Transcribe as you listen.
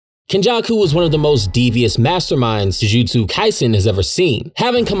Kenjaku was one of the most devious masterminds Jujutsu Kaisen has ever seen.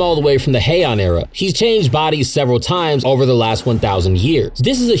 Having come all the way from the Heian Era, he's changed bodies several times over the last 1,000 years.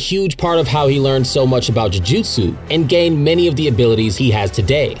 This is a huge part of how he learned so much about Jujutsu and gained many of the abilities he has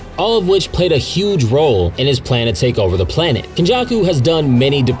today, all of which played a huge role in his plan to take over the planet. Kenjaku has done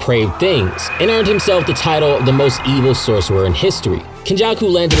many depraved things and earned himself the title of the most evil sorcerer in history.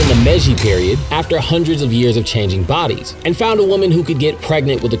 Kenjaku landed in the Meiji period after hundreds of years of changing bodies, and found a woman who could get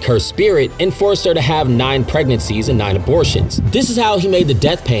pregnant with a cursed spirit and forced her to have 9 pregnancies and 9 abortions. This is how he made the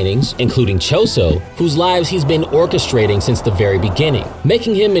death paintings, including Choso, whose lives he's been orchestrating since the very beginning,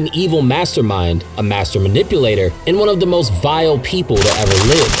 making him an evil mastermind, a master manipulator, and one of the most vile people to ever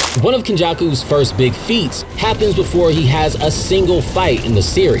live. One of Kenjaku's first big feats happens before he has a single fight in the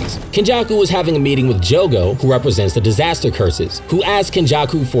series. Kenjaku was having a meeting with Jogo, who represents the disaster curses, who asked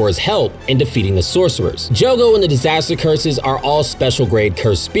Kenjaku for his help in defeating the sorcerers. Jogo and the disaster curses are all special grade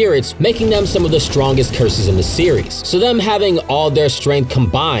cursed spirits, making them some of the strongest curses in the series. So them having all their strength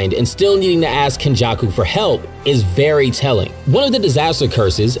combined and still needing to ask Kenjaku for help is very telling. One of the disaster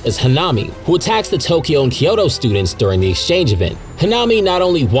curses is Hanami, who attacks the Tokyo and Kyoto students during the exchange event. Hanami not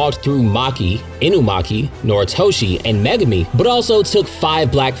only walked through Maki, Inumaki, Noritoshi, and Megami, but also took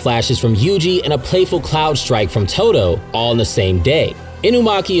 5 black flashes from Yuji and a playful cloud strike from Todo, all in the same day.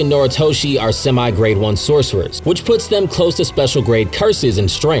 Inumaki and Noritoshi are semi-grade 1 sorcerers, which puts them close to special grade curses in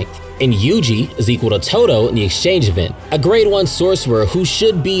strength. And Yuji is equal to Todo in the exchange event, a grade 1 sorcerer who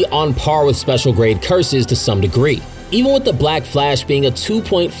should be on par with special grade curses to some degree. Even with the Black Flash being a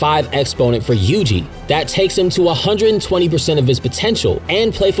 2.5 exponent for Yuji, that takes him to 120% of his potential,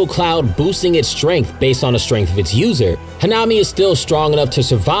 and Playful Cloud boosting its strength based on the strength of its user, Hanami is still strong enough to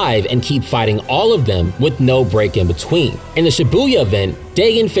survive and keep fighting all of them with no break in between. In the Shibuya event,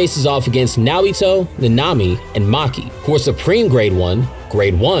 Daigen faces off against Naoto, Nanami, and Maki, who are Supreme Grade 1,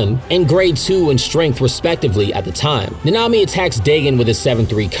 Grade 1, and Grade 2 in strength respectively at the time. Nanami attacks Daigen with his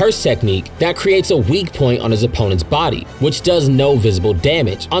 7-3 curse technique that creates a weak point on his opponent's body, which does no visible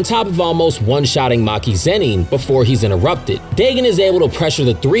damage, on top of almost one-shotting Maki Zenin before he's interrupted. Daigen is able to pressure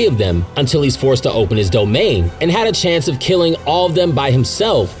the 3 of them until he's forced to open his domain, and had a chance of killing all of them by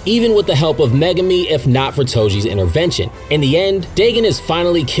himself, even with the help of Megami if not for Toji's intervention. In the end, Daigen is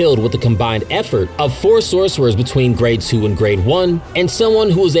finally killed with the combined effort of 4 sorcerers between Grade 2 and Grade 1, and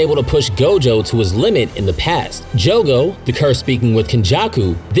someone who was able to push Gojo to his limit in the past. Jogo, the curse speaking with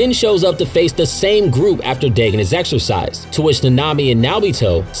Kenjaku, then shows up to face the same group after Daigen is exorcised, to which Nanami and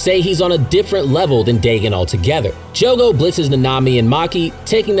Naobito say he's on a different level than Daigen altogether. Jogo blitzes Nanami and Maki,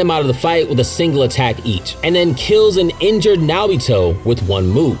 taking them out of the fight with a single attack each, and then kills an injured Naobito with 1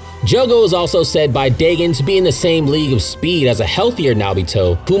 move. Jogo is also said by Daigen to be in the same league of speed as a healthier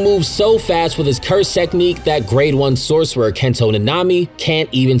Naobito, who moves so fast with his curse technique that Grade 1 sorcerer Kento Nanami can't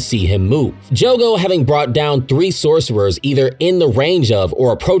even see him move. Jogo, having brought down 3 sorcerers either in the range of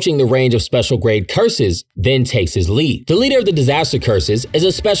or approaching the range of special grade curses, then takes his lead. The leader of the disaster curses is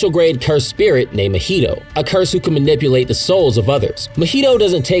a special grade curse spirit named Mahito, a curse who can manipulate the souls of others. Mahito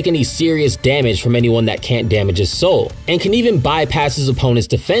doesn't take any serious damage from anyone that can't damage his soul, and can even bypass his opponent's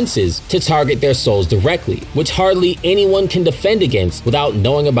defense to target their souls directly, which hardly anyone can defend against without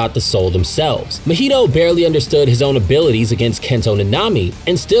knowing about the soul themselves. Mahito barely understood his own abilities against Kento Nanami,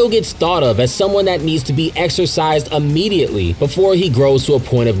 and still gets thought of as someone that needs to be exorcised immediately before he grows to a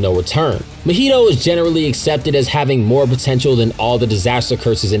point of no return. Mahito is generally accepted as having more potential than all the disaster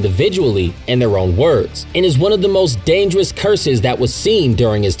curses individually in their own words, and is one of the most dangerous curses that was seen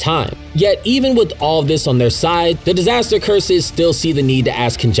during his time. Yet even with all of this on their side, the disaster curses still see the need to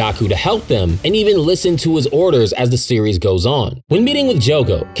ask Kenjaku to help them, and even listen to his orders as the series goes on. When meeting with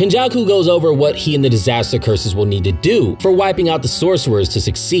Jogo, Kenjaku goes over what he and the disaster curses will need to do for wiping out the sorcerers to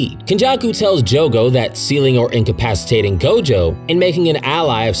succeed. Kenjaku tells Jogo that sealing or incapacitating Gojo and making an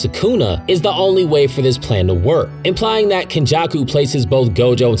ally of Sukuna is the only way for this plan to work, implying that Kenjaku places both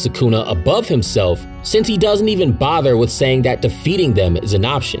Gojo and Sukuna above himself, since he doesn't even bother with saying that defeating them is an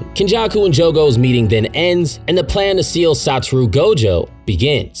option. Kenjaku and Jogo's meeting then ends, and the plan to seal Satoru Gojo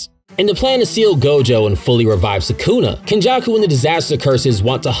begins. In the plan to seal Gojo and fully revive Sukuna, Kenjaku and the disaster curses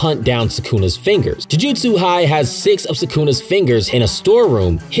want to hunt down Sukuna's fingers. Jujutsu High has 6 of Sukuna's fingers in a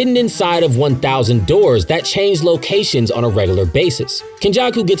storeroom hidden inside of 1,000 doors that change locations on a regular basis.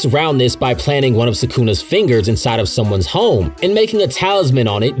 Kenjaku gets around this by planting one of Sukuna's fingers inside of someone's home and making a talisman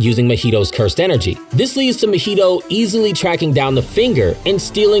on it using Mahito's cursed energy. This leads to Mahito easily tracking down the finger and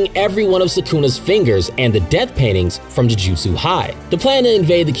stealing every one of Sukuna's fingers and the death paintings from Jujutsu High. The plan to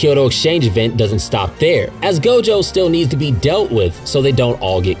invade the Kyoto exchange event doesn't stop there, as Gojo still needs to be dealt with so they don't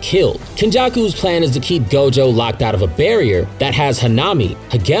all get killed. Kenjaku's plan is to keep Gojo locked out of a barrier that has Hanami,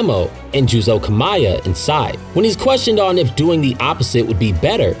 Hagemo, and Juzo Kamaya inside. When he's questioned on if doing the opposite would be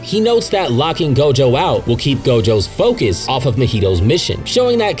better, he notes that locking Gojo out will keep Gojo's focus off of Mahito's mission,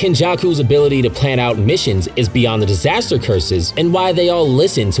 showing that Kenjaku's ability to plan out missions is beyond the disaster curses and why they all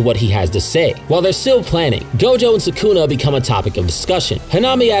listen to what he has to say. While they're still planning, Gojo and Sukuna become a topic of discussion.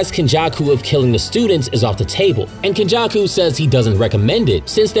 Hanami asks Kenjaku if killing the students is off the table, and Kenjaku says he doesn't recommend it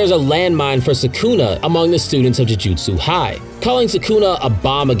since there's a landmine for Sukuna among the students of Jujutsu High, calling Sukuna a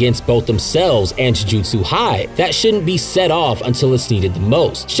bomb against both themselves and Jujutsu High that shouldn't be set off until it's needed the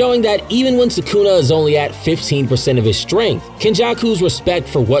most, showing that even when Sukuna is only at 15% of his strength, Kenjaku's respect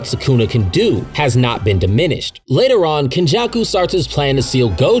for what Sukuna can do has not been diminished. Later on, Kenjaku starts his plan to seal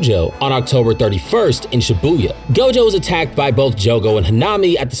Gojo on October 31st in Shibuya. Gojo is attacked by both Jogo and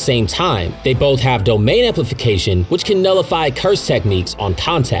Hanami at the same time. They both have domain amplification, which can nullify curse techniques on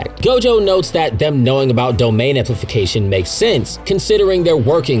contact. Gojo notes that them knowing about domain amplification makes sense, considering they're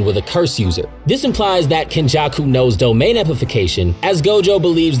working with a curse user. This implies that Kenjaku knows domain amplification, as Gojo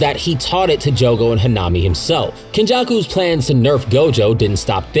believes that he taught it to Jogo and Hanami himself. Kenjaku's plans to nerf Gojo didn't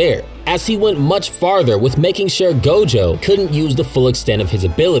stop there, as he went much farther with making sure Gojo couldn't use the full extent of his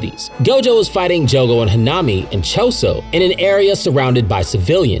abilities. Gojo is fighting Jogo and Hanami and Choso in an area surrounded by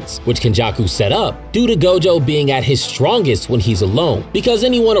civilians, which Kenjaku set up due to Gojo being at his strongest when he's alone, because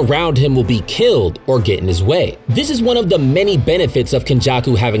anyone around him will be killed or get in his way. This is one of the many benefits of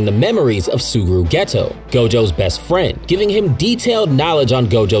Kenjaku having the memories of Suguru Geto, Gojo's best friend, giving him detailed knowledge on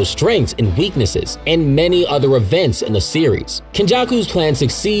Gojo's strengths and weaknesses, and many other events in the series. Kenjaku's plan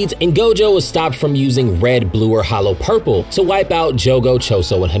succeeds, and Gojo is stopped from using red, blue, or hollow purple to wipe out Jogo,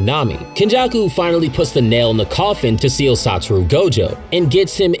 Choso, and Hanami. Kenjaku finally puts the nail in the coffin to seal Satoru Gojo, and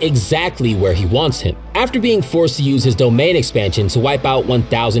gets him exactly where he wants him. After being forced to use his domain expansion to wipe out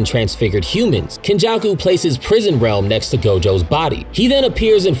 1,000 transfigured humans, Kenjaku places Prison Realm next to Gojo's body. He then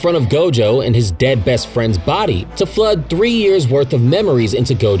appears in front of Gojo and his dead best friend's body to flood 3 years worth of memories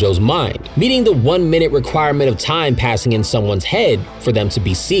into Gojo's mind, meeting the 1 minute requirement of time passing in someone's head for them to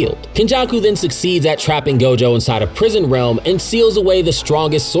be sealed. Kenjaku then succeeds at trapping Gojo inside of Prison Realm and seals away the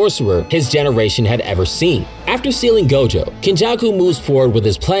strongest sorcerer his generation had ever seen. After sealing Gojo, Kenjaku moves forward with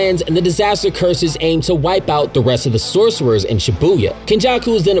his plans, and the disaster curses aim to wipe out the rest of the sorcerers in Shibuya.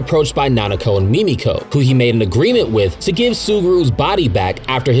 Kenjaku is then approached by Nanako and Mimiko, who he made an agreement with to give Suguru's body back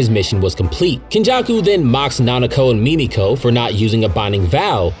after his mission was complete. Kenjaku then mocks Nanako and Mimiko for not using a binding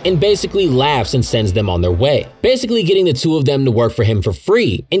vow, and basically laughs and sends them on their way, basically getting the two of them to work for him for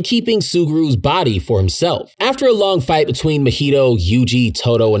free and keeping Suguru's body for himself. After a long fight between Mahito, Yuji,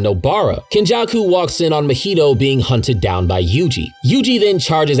 Todo, and Nobara, Kenjaku walks in on Mahito being hunted down by Yuji. Yuji then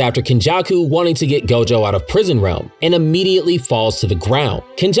charges after Kenjaku, wanting to get Gojo out of Prison Realm, and immediately falls to the ground.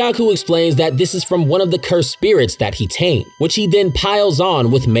 Kenjaku explains that this is from one of the cursed spirits that he tamed, which he then piles on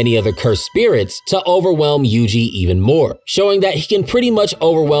with many other cursed spirits to overwhelm Yuji even more, showing that he can pretty much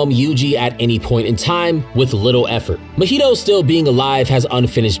overwhelm Yuji at any point in time with little effort. Mahito, still being alive, has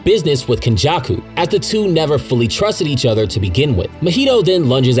unfinished business with Kenjaku, as the two never fully trusted each other to begin with. Mahito then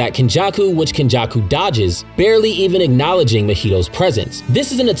lunges at Kenjaku, which Kenjaku dodges, barely even acknowledging Mahito's presence.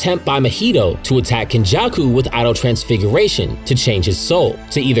 This is an attempt by Mahito to attack Kenjaku with idle transfiguration to change his soul,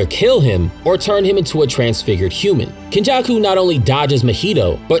 to either kill him or turn him into a transfigured human. Kenjaku not only dodges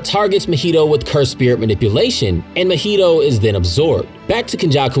Mahito, but targets Mahito with cursed spirit manipulation, and Mahito is then absorbed. Back to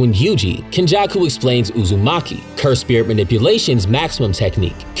Kenjaku and Yuji, Kenjaku explains Uzumaki, cursed spirit manipulation's maximum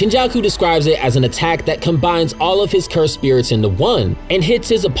technique. Kenjaku describes it as an attack that combines all of his cursed spirits into one and hits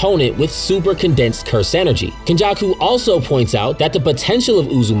his opponent with super condensed curse energy. Kenjaku also points out that the potential of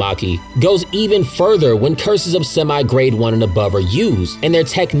Uzumaki goes even further when curses of semi-grade 1 and above are used and their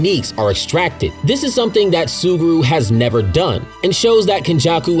techniques are extracted. This is something that Suguru has never done, and shows that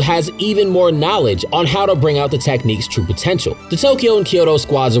Kenjaku has even more knowledge on how to bring out the technique's true potential. The Tokyo and Kyoto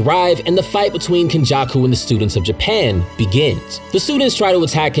squads arrive, and the fight between Kenjaku and the students of Japan begins. The students try to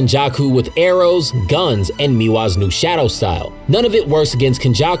attack Kenjaku with arrows, guns, and Miwa's new shadow style. None of it works against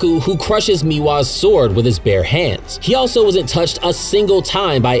Kenjaku, who crushes Miwa's sword with his bare hands. He also wasn't touched a single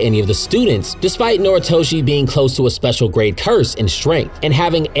time by any of the students, despite Noritoshi being close to a special grade curse in strength, and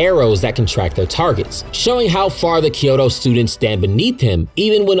having arrows that can track their targets, showing how far the Kyoto students stand beneath him,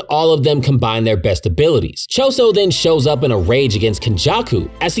 even when all of them combine their best abilities. Choso then shows up in a rage against Kenjaku,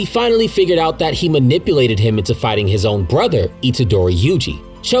 as he finally figured out that he manipulated him into fighting his own brother, Itadori Yuji.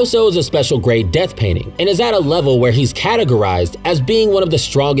 Choso is a special grade death painting and is at a level where he's categorized as being one of the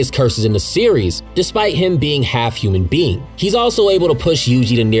strongest curses in the series, despite him being half human being. He's also able to push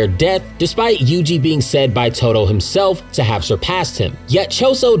Yuji to near death, despite Yuji being said by Todo himself to have surpassed him. Yet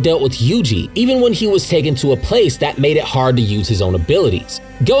Choso dealt with Yuji even when he was taken to a place that made it hard to use his own abilities.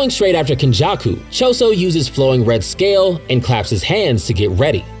 Going straight after Kenjaku, Choso uses flowing red scale and claps his hands to get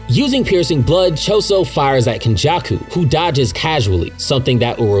ready. Using piercing blood, Choso fires at Kenjaku, who dodges casually, something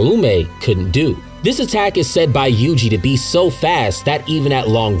that Uraume couldn't do. This attack is said by Yuji to be so fast that even at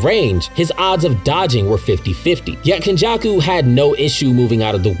long range, his odds of dodging were 50-50. Yet Kenjaku had no issue moving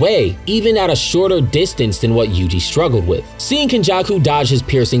out of the way, even at a shorter distance than what Yuji struggled with. Seeing Kenjaku dodge his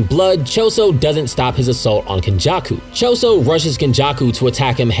piercing blood, Choso doesn't stop his assault on Kenjaku. Choso rushes Kenjaku to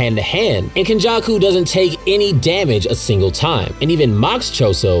attack him hand to hand, and Kenjaku doesn't take any damage a single time, and even mocks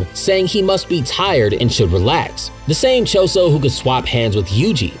Choso, saying he must be tired and should relax. The same Choso who could swap hands with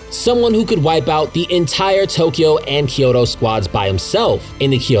Yuji, someone who could wipe out the entire Tokyo and Kyoto squads by himself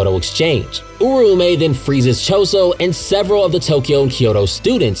in the Kyoto Exchange. Uraume then freezes Choso and several of the Tokyo and Kyoto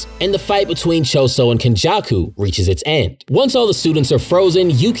students, and the fight between Choso and Kenjaku reaches its end. Once all the students are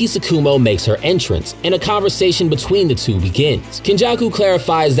frozen, Yuki Tsukumo makes her entrance, and a conversation between the two begins. Kenjaku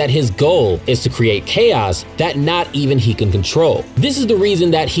clarifies that his goal is to create chaos that not even he can control. This is the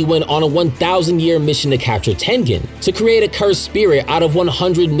reason that he went on a 1,000-year mission to capture Tengen, to create a cursed spirit out of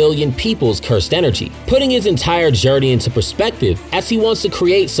 100 million people's cursed energy, putting his entire journey into perspective as he wants to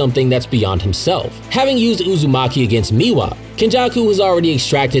create something that's beyond himself. Having used Uzumaki against Miwa, Kenjaku has already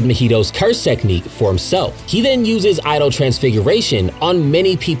extracted Mahito's curse technique for himself. He then uses idol transfiguration on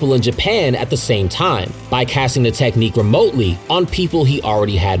many people in Japan at the same time, by casting the technique remotely on people he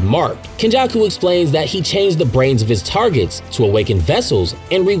already had marked. Kenjaku explains that he changed the brains of his targets to awaken vessels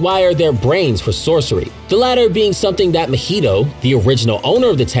and rewire their brains for sorcery, the latter being something that Mahito, the original owner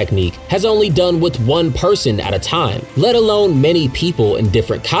of the technique, has only done with one person at a time, let alone many people in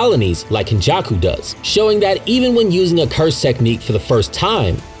different colonies like Kenjaku does, showing that even when using a curse technique for the first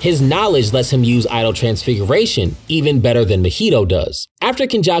time, his knowledge lets him use idol transfiguration even better than Mahito does. After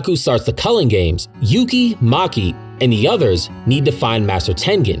Kenjaku starts the culling games, Yuki, Maki, and the others need to find Master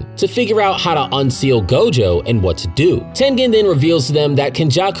Tengen to figure out how to unseal Gojo and what to do. Tengen then reveals to them that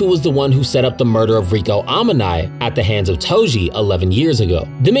Kenjaku was the one who set up the murder of Riko Amanai at the hands of Toji 11 years ago,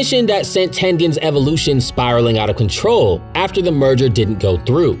 the mission that sent Tengen's evolution spiraling out of control after the merger didn't go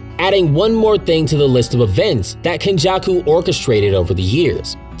through, adding one more thing to the list of events that Kenjaku orchestrated over the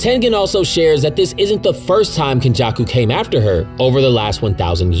years. Tengen also shares that this isn't the first time Kenjaku came after her over the last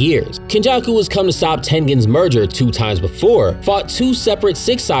 1,000 years. Kenjaku has come to stop Tengen's merger 2 times before, fought 2 separate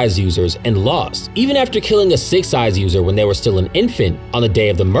Six Eyes users, and lost. Even after killing a Six Eyes user when they were still an infant, on the day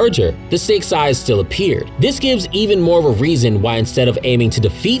of the merger, the Six Eyes still appeared. This gives even more of a reason why instead of aiming to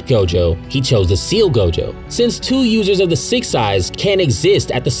defeat Gojo, he chose to seal Gojo, since 2 users of the Six Eyes can't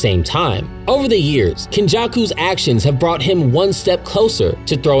exist at the same time. Over the years, Kenjaku's actions have brought him one step closer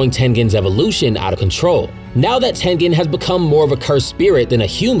to throwing Tengen's evolution out of control. Now that Tengen has become more of a cursed spirit than a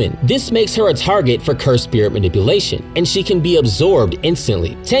human, this makes her a target for cursed spirit manipulation, and she can be absorbed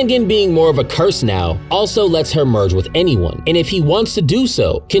instantly. Tengen being more of a curse now also lets her merge with anyone, and if he wants to do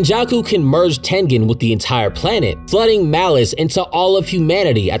so, Kenjaku can merge Tengen with the entire planet, flooding malice into all of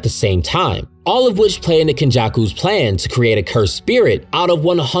humanity at the same time. All of which play into Kenjaku's plan to create a cursed spirit out of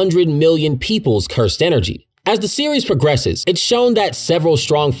 100 million people's cursed energy. As the series progresses, it's shown that several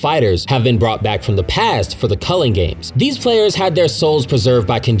strong fighters have been brought back from the past for the culling games. These players had their souls preserved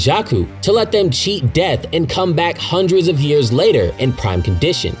by Kenjaku to let them cheat death and come back hundreds of years later in prime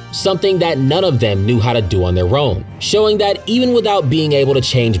condition, something that none of them knew how to do on their own, showing that even without being able to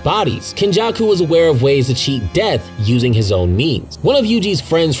change bodies, Kenjaku was aware of ways to cheat death using his own means. One of Yuji's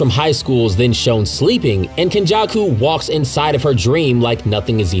friends from high school is then shown sleeping, and Kenjaku walks inside of her dream like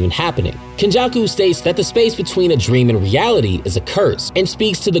nothing is even happening. Kenjaku states that the space between a dream and reality is a curse, and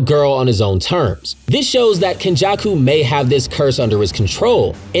speaks to the girl on his own terms. This shows that Kenjaku may have this curse under his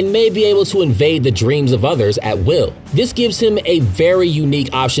control, and may be able to invade the dreams of others at will. This gives him a very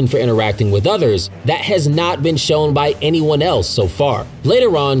unique option for interacting with others that has not been shown by anyone else so far.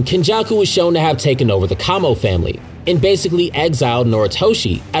 Later on, Kenjaku is shown to have taken over the Kamo family, and basically exiled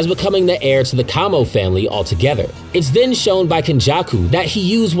Noritoshi as becoming the heir to the Kamo family altogether. It's then shown by Kenjaku that he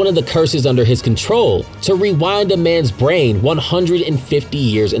used one of the curses under his control to rewind a man's brain 150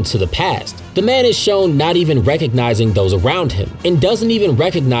 years into the past. The man is shown not even recognizing those around him, and doesn't even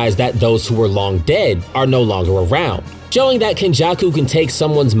recognize that those who were long dead are no longer around, showing that Kenjaku can take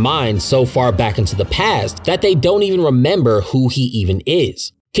someone's mind so far back into the past that they don't even remember who he even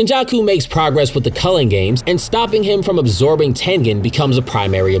is. Kenjaku makes progress with the culling games, and stopping him from absorbing Tengen becomes a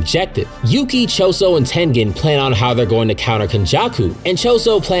primary objective. Yuki, Choso, and Tengen plan on how they're going to counter Kenjaku, and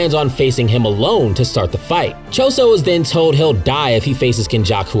Choso plans on facing him alone to start the fight. Choso is then told he'll die if he faces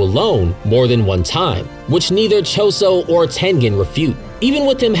Kenjaku alone more than one time, which neither Choso or Tengen refute. Even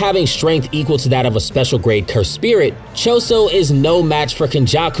with him having strength equal to that of a special grade cursed spirit, Choso is no match for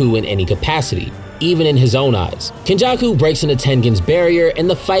Kenjaku in any capacity, even in his own eyes. Kenjaku breaks into Tengen's barrier, and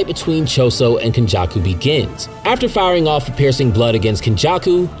the fight between Choso and Kenjaku begins. After firing off a piercing blood against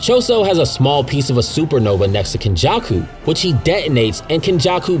Kenjaku, Choso has a small piece of a supernova next to Kenjaku, which he detonates, and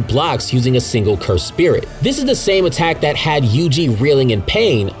Kenjaku blocks using a single cursed spirit. This is the same attack that had Yuji reeling in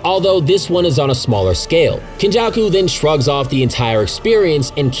pain, although this one is on a smaller scale. Kenjaku then shrugs off the entire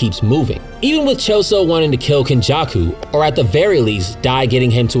experience and keeps moving. Even with Choso wanting to kill Kenjaku, or at the very least die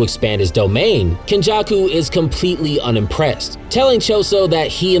getting him to expand his domain, Kenjaku is completely unimpressed, telling Choso that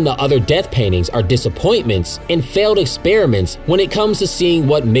he and the other death paintings are disappointments and failed experiments when it comes to seeing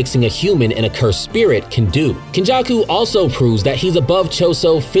what mixing a human and a cursed spirit can do. Kenjaku also proves that he's above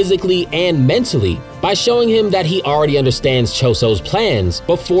Choso physically and mentally by showing him that he already understands Choso's plans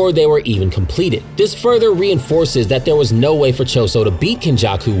before they were even completed. This further reinforces that there was no way for Choso to beat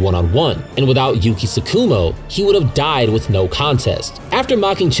Kenjaku one-on-one, and without Yuki Tsukumo, he would have died with no contest. After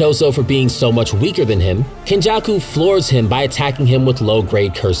mocking Choso for being so much weaker than him, Kenjaku floors him by attacking him with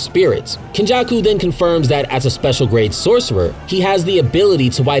low-grade cursed spirits. Kenjaku then confirms that as a special-grade sorcerer, he has the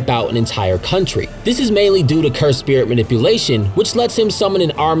ability to wipe out an entire country. This is mainly due to cursed spirit manipulation, which lets him summon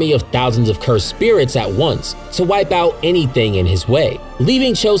an army of thousands of cursed spirits at once to wipe out anything in his way,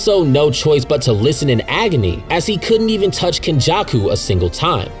 leaving Choso no choice but to listen in agony as he couldn't even touch Kenjaku a single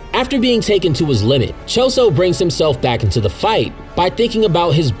time. After being taken to his limit, Choso brings himself back into the fight by thinking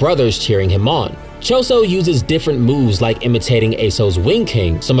about his brothers cheering him on. Choso uses different moves like imitating Aso's Wing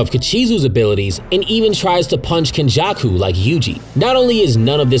King, some of Kachizu's abilities, and even tries to punch Kenjaku like Yuji. Not only is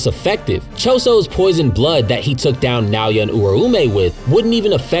none of this effective, Choso's poison blood that he took down Naoya and Uraume with wouldn't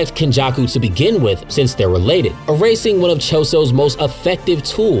even affect Kenjaku to begin with since they're related, erasing one of Choso's most effective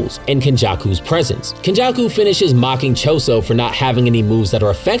tools in Kenjaku's presence. Kenjaku finishes mocking Choso for not having any moves that are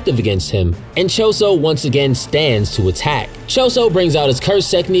effective against him, and Choso once again stands to attack. Choso brings out his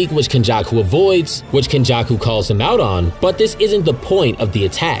curse technique, which Kenjaku avoids, which Kenjaku calls him out on, but this isn't the point of the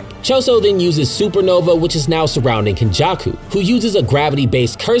attack. Choso then uses Supernova, which is now surrounding Kenjaku, who uses a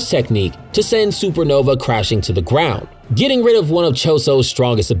gravity-based curse technique to send Supernova crashing to the ground, getting rid of one of Choso's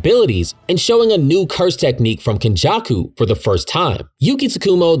strongest abilities and showing a new curse technique from Kenjaku for the first time. Yuki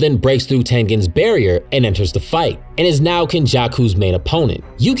Tsukumo then breaks through Tengen's barrier and enters the fight, and is now Kenjaku's main opponent.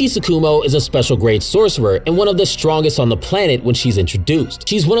 Yuki Tsukumo is a special grade sorcerer and one of the strongest on the planet when she's introduced.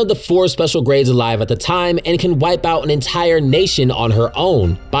 She's one of the 4 special grades alive at the time and can wipe out an entire nation on her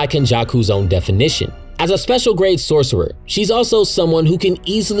own by Kenjaku's own definition. As a special grade sorcerer, she's also someone who can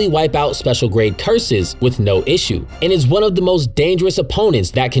easily wipe out special grade curses with no issue, and is one of the most dangerous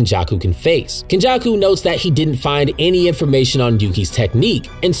opponents that Kenjaku can face. Kenjaku notes that he didn't find any information on Yuki's technique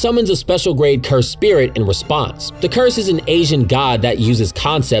and summons a special grade curse spirit in response. The curse is an Asian god that uses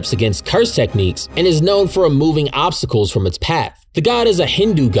concepts against curse techniques and is known for removing obstacles from its path. The god is a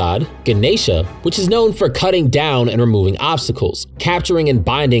Hindu god, Ganesha, which is known for cutting down and removing obstacles, capturing and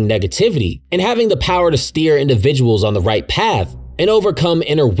binding negativity, and having the power to steer individuals on the right path and overcome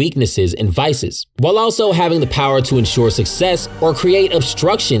inner weaknesses and vices, while also having the power to ensure success or create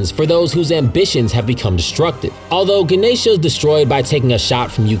obstructions for those whose ambitions have become destructive. Although Ganesha is destroyed by taking a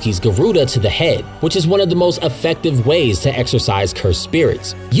shot from Yuki's Garuda to the head, which is one of the most effective ways to exorcise cursed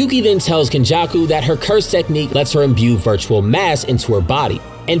spirits. Yuki then tells Kenjaku that her curse technique lets her imbue virtual mass into her body,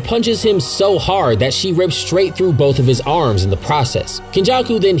 and punches him so hard that she rips straight through both of his arms in the process.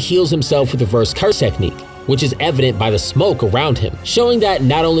 Kenjaku then heals himself with reverse curse technique, which is evident by the smoke around him, showing that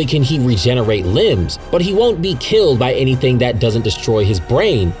not only can he regenerate limbs, but he won't be killed by anything that doesn't destroy his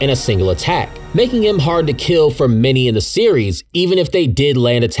brain in a single attack, making him hard to kill for many in the series, even if they did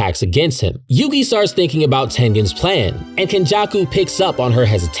land attacks against him. Yuki starts thinking about Tengen's plan, and Kenjaku picks up on her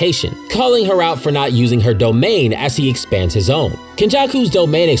hesitation, calling her out for not using her domain as he expands his own. Kenjaku's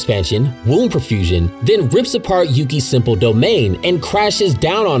domain expansion, Wound Profusion, then rips apart Yuki's simple domain and crashes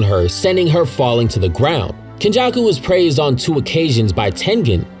down on her, sending her falling to the ground. Kenjaku was praised on 2 occasions by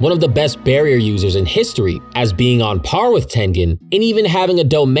Tengen, one of the best barrier users in history, as being on par with Tengen, and even having a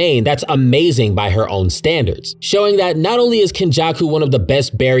domain that's amazing by her own standards, showing that not only is Kenjaku one of the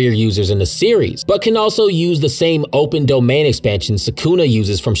best barrier users in the series, but can also use the same open domain expansion Sukuna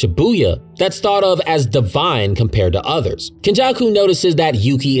uses from Shibuya that's thought of as divine compared to others. Kenjaku notices that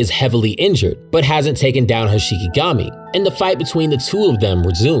Yuki is heavily injured, but hasn't taken down her Shikigami, and the fight between the two of them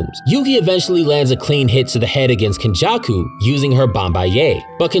resumes. Yuki eventually lands a clean hit to the head against Kenjaku using her Banbaye,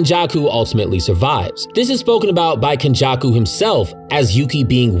 but Kenjaku ultimately survives. This is spoken about by Kenjaku himself as Yuki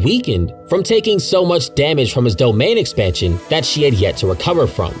being weakened from taking so much damage from his domain expansion that she had yet to recover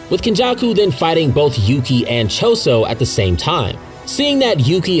from, with Kenjaku then fighting both Yuki and Choso at the same time. Seeing that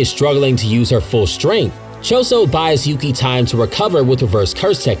Yuki is struggling to use her full strength, Choso buys Yuki time to recover with reverse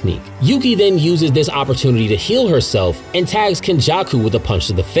curse technique. Yuki then uses this opportunity to heal herself and tags Kenjaku with a punch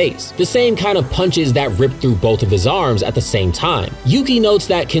to the face, the same kind of punches that rip through both of his arms at the same time. Yuki notes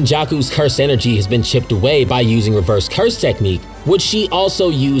that Kenjaku's curse energy has been chipped away by using reverse curse technique, which she also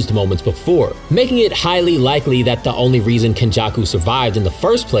used moments before, making it highly likely that the only reason Kenjaku survived in the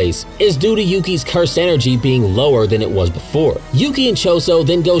first place is due to Yuki's cursed energy being lower than it was before. Yuki and Choso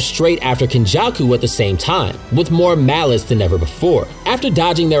then go straight after Kenjaku at the same time, with more malice than ever before. After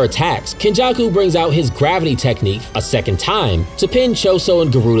dodging their attacks, Kenjaku brings out his gravity technique a second time to pin Choso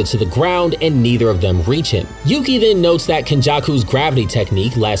and Garuda to the ground, and neither of them reach him. Yuki then notes that Kenjaku's gravity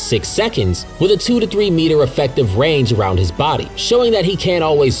technique lasts 6 seconds with a 2 to 3 meter effective range around his body, showing that he can't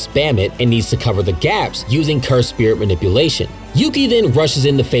always spam it and needs to cover the gaps using cursed spirit manipulation. Yuki then rushes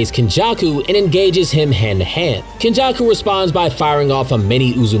in to face Kenjaku and engages him hand to hand. Kenjaku responds by firing off a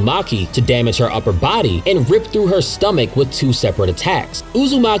mini Uzumaki to damage her upper body and rip through her stomach with 2 separate attacks.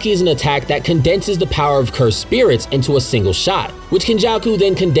 Uzumaki is an attack that condenses the power of cursed spirits into a single shot, which Kenjaku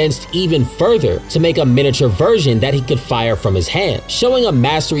then condensed even further to make a miniature version that he could fire from his hand, showing a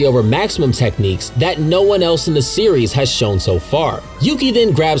mastery over maximum techniques that no one else in the series has shown so far. Yuki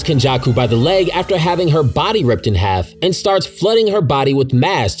then grabs Kenjaku by the leg after having her body ripped in half and starts flooding her body with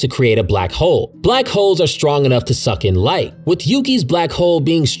mass to create a black hole. Black holes are strong enough to suck in light, with Yuki's black hole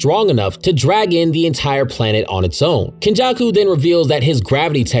being strong enough to drag in the entire planet on its own. Kenjaku then reveals that his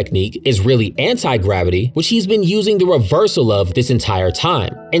gravity technique is really anti-gravity, which he's been using the reversal of this entire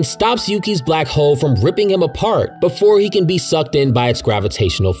time, and stops Yuki's black hole from ripping him apart before he can be sucked in by its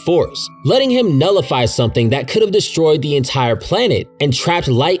gravitational force, letting him nullify something that could have destroyed the entire planet and trapped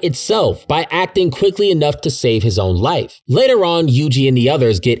light itself by acting quickly enough to save his own life. Later on, Yuji and the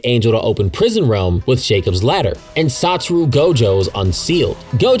others get Angel to open Prison Realm with Jacob's Ladder, and Satoru Gojo's unsealed.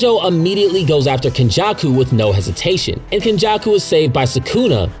 Gojo immediately goes after Kenjaku with no hesitation, and Kenjaku is saved by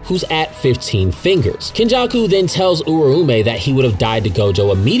Sukuna, who's at 15 fingers. Kenjaku then tells Uraume that he would have died to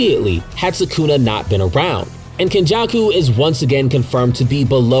Gojo immediately had Sukuna not been around, and Kenjaku is once again confirmed to be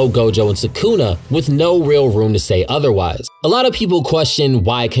below Gojo and Sukuna, with no real room to say otherwise. A lot of people question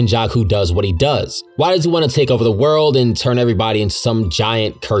why Kenjaku does what he does. Why does he want to take over the world and turn everybody into some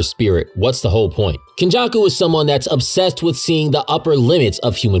giant cursed spirit? What's the whole point? Kenjaku is someone that's obsessed with seeing the upper limits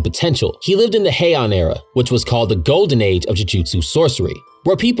of human potential. He lived in the Heian Era, which was called the golden age of Jujutsu sorcery,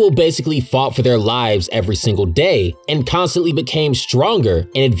 where people basically fought for their lives every single day and constantly became stronger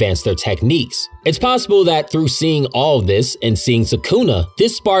and advanced their techniques. It's possible that through seeing all of this and seeing Sukuna,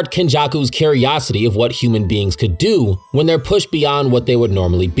 this sparked Kenjaku's curiosity of what human beings could do when they're pushed beyond what they would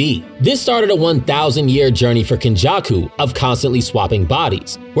normally be. This started a 1,000-year journey for Kenjaku of constantly swapping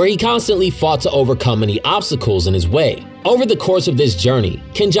bodies, where he constantly fought to overcome any obstacles in his way. Over the course of this journey,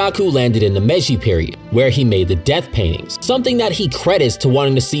 Kenjaku landed in the Meiji period, where he made the death paintings, something that he credits to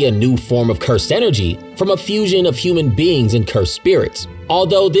wanting to see a new form of cursed energy from a fusion of human beings and cursed spirits.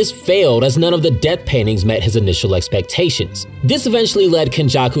 Although this failed as none of the death paintings met his initial expectations. This eventually led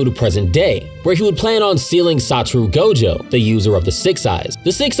Kenjaku to present day, where he would plan on sealing Satoru Gojo, the user of the Six Eyes.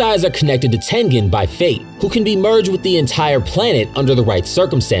 The Six Eyes are connected to Tengen by fate, who can be merged with the entire planet under the right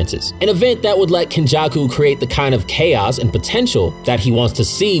circumstances, an event that would let Kenjaku create the kind of chaos and potential that he wants to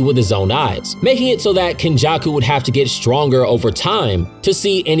see with his own eyes, making it so that Kenjaku would have to get stronger over time to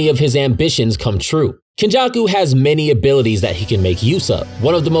see any of his ambitions come true. Kenjaku has many abilities that he can make use of,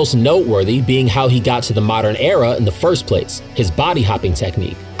 one of the most noteworthy being how he got to the modern era in the first place, his body hopping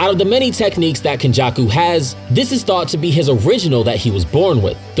technique. Out of the many techniques that Kenjaku has, this is thought to be his original that he was born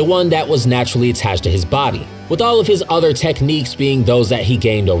with, the one that was naturally attached to his body, with all of his other techniques being those that he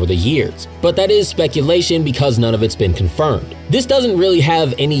gained over the years. But that is speculation because none of it's been confirmed. This doesn't really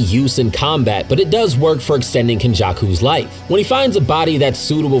have any use in combat, but it does work for extending Kenjaku's life. When he finds a body that's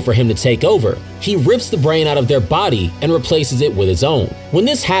suitable for him to take over, he rips the brain out of their body and replaces it with his own. When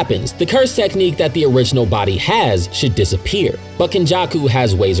this happens, the curse technique that the original body has should disappear, but Kenjaku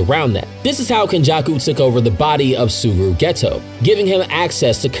has ways around that. This is how Kenjaku took over the body of Suguru Geto, giving him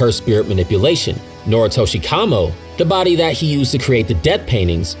access to cursed spirit manipulation. Noritoshi Kamo, the body that he used to create the death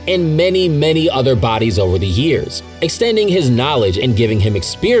paintings, and many other bodies over the years, extending his knowledge and giving him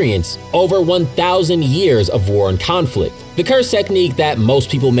experience over 1,000 years of war and conflict. The curse technique that most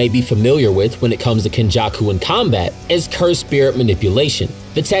people may be familiar with when it comes to Kenjaku in combat is curse spirit manipulation,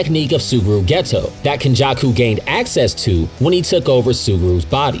 the technique of Suguru Geto that Kenjaku gained access to when he took over Suguru's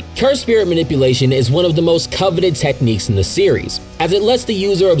body. Curse spirit manipulation is one of the most coveted techniques in the series, as it lets the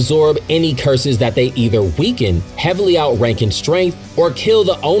user absorb any curses that they either weaken, heavily outrank in strength, or kill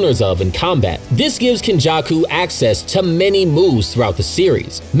the owners of in combat. This gives Kenjaku access to many moves throughout the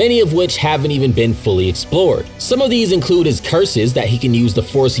series, many of which haven't even been fully explored. Some of these include his curses that he can use to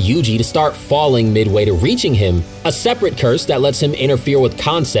force Yuji to start falling midway to reaching him, a separate curse that lets him interfere with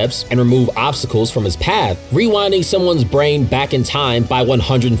concepts and remove obstacles from his path, rewinding someone's brain back in time by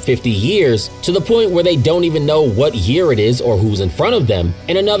 150 years to the point where they don't even know what year it is or who's in front of them,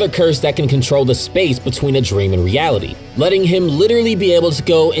 and another curse that can control the space between a dream and reality, letting him literally be able to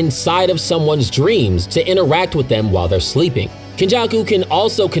go inside of someone's dreams to interact with them while they're sleeping. Kenjaku can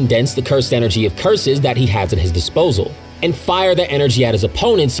also condense the cursed energy of curses that he has at his disposal and fire the energy at his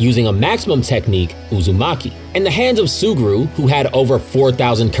opponents using a maximum technique, Uzumaki. In the hands of Suguru, who had over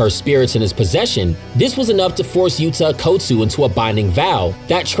 4,000 cursed spirits in his possession, this was enough to force Yuta Kotsu into a binding vow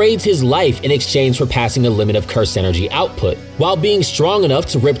that trades his life in exchange for passing the limit of cursed energy output, while being strong enough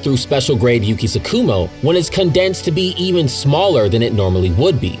to rip through special grade Yuki Tsukumo when it's condensed to be even smaller than it normally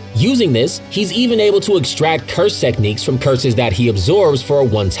would be. Using this, he's even able to extract curse techniques from curses that he absorbs for a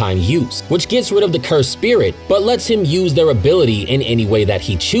one-time use, which gets rid of the cursed spirit, but lets him use their ability in any way that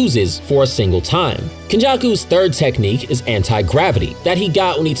he chooses for a single time. Kenjaku's third technique is anti-gravity, that he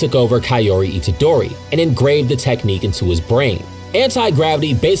got when he took over Kayori Itadori and engraved the technique into his brain.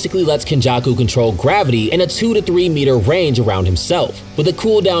 Anti-gravity basically lets Kenjaku control gravity in a 2 to 3 meter range around himself, with a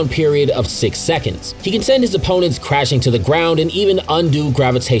cooldown period of 6 seconds. He can send his opponents crashing to the ground and even undo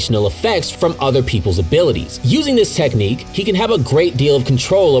gravitational effects from other people's abilities. Using this technique, he can have a great deal of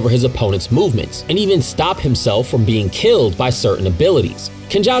control over his opponent's movements, and even stop himself from being killed by certain abilities.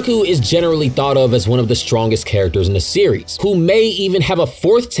 Kenjaku is generally thought of as one of the strongest characters in the series, who may even have a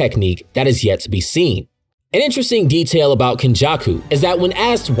fourth technique that is yet to be seen. An interesting detail about Kenjaku is that when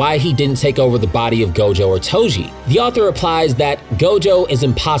asked why he didn't take over the body of Gojo or Toji, the author replies that Gojo is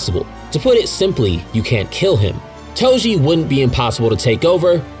impossible. To put it simply, you can't kill him. Toji wouldn't be impossible to take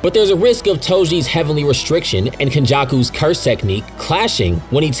over, but there's a risk of Toji's heavenly restriction and Kenjaku's curse technique clashing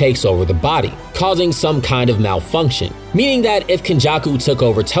when he takes over the body, causing some kind of malfunction. Meaning that if Kenjaku took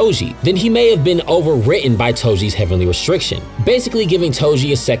over Toji, then he may have been overwritten by Toji's heavenly restriction, basically giving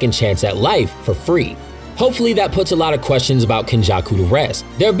Toji a second chance at life for free. Hopefully that puts a lot of questions about Kenjaku to rest.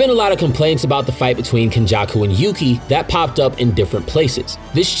 There have been a lot of complaints about the fight between Kenjaku and Yuki that popped up in different places.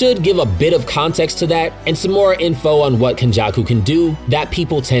 This should give a bit of context to that and some more info on what Kenjaku can do that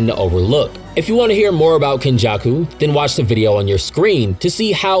people tend to overlook. If you want to hear more about Kenjaku, then watch the video on your screen to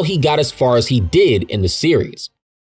see how he got as far as he did in the series.